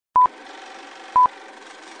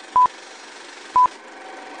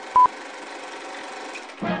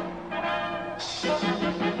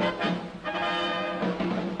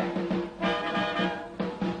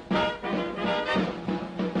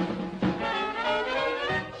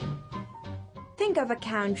Think of a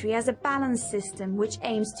country as a balanced system which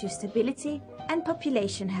aims to stability and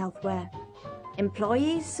population health, where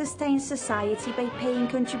employees sustain society by paying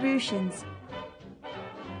contributions.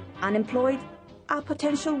 Unemployed are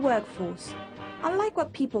potential workforce. Unlike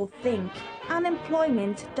what people think,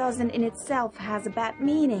 unemployment doesn't in itself has a bad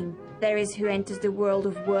meaning. There is who enters the world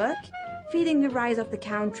of work, feeding the rise of the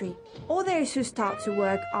country, or there is who start to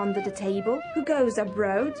work under the table, who goes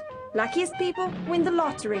abroad. Luckiest people win the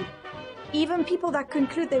lottery. Even people that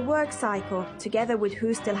conclude their work cycle, together with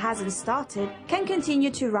who still hasn't started, can continue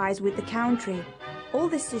to rise with the country. All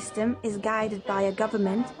the system is guided by a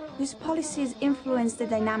government whose policies influence the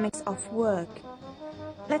dynamics of work.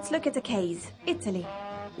 Let's look at a case. Italy.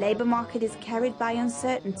 Labour market is carried by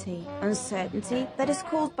uncertainty. Uncertainty that is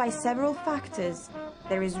caused by several factors.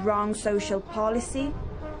 There is wrong social policy,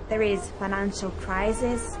 there is financial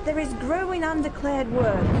crisis, there is growing undeclared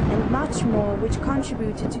work, and much more which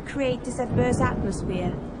contributed to create this adverse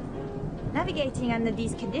atmosphere. Navigating under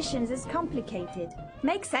these conditions is complicated.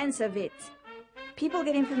 Make sense of it. People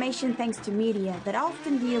get information thanks to media that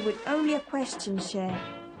often deal with only a question share,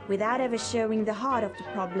 without ever showing the heart of the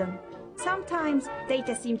problem. Sometimes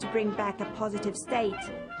data seem to bring back a positive state.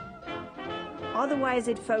 Otherwise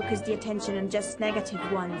it focused the attention on just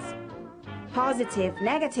negative ones. Positive,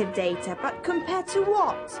 negative data, but compared to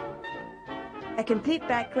what? A complete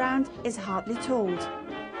background is hardly told.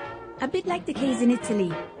 A bit like the case in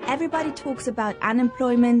Italy, everybody talks about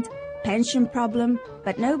unemployment, pension problem,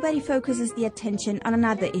 but nobody focuses the attention on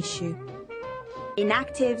another issue.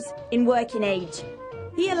 Inactives in working age.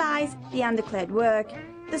 Here lies the undeclared work,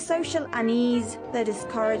 the social unease, the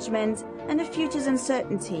discouragement, and the future's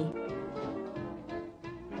uncertainty.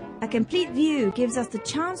 A complete view gives us the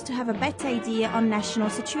chance to have a better idea on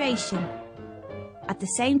national situation. At the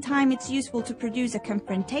same time, it's useful to produce a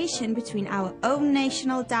confrontation between our own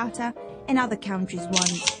national data and other countries'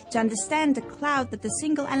 ones. To understand the cloud that the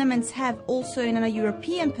single elements have also in a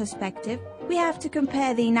European perspective, we have to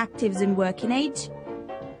compare the inactives in working age,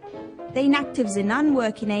 the inactives in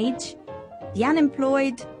unworking age, the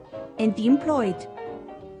unemployed, and the employed.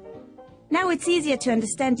 Now it's easier to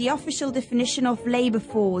understand the official definition of labor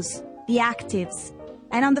force, the actives,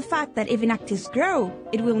 and on the fact that if inactives grow,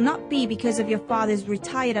 it will not be because of your father's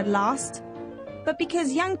retired at last, but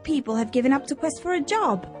because young people have given up the quest for a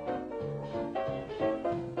job.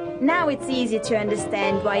 Now it's easier to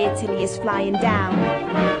understand why Italy is flying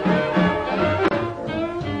down.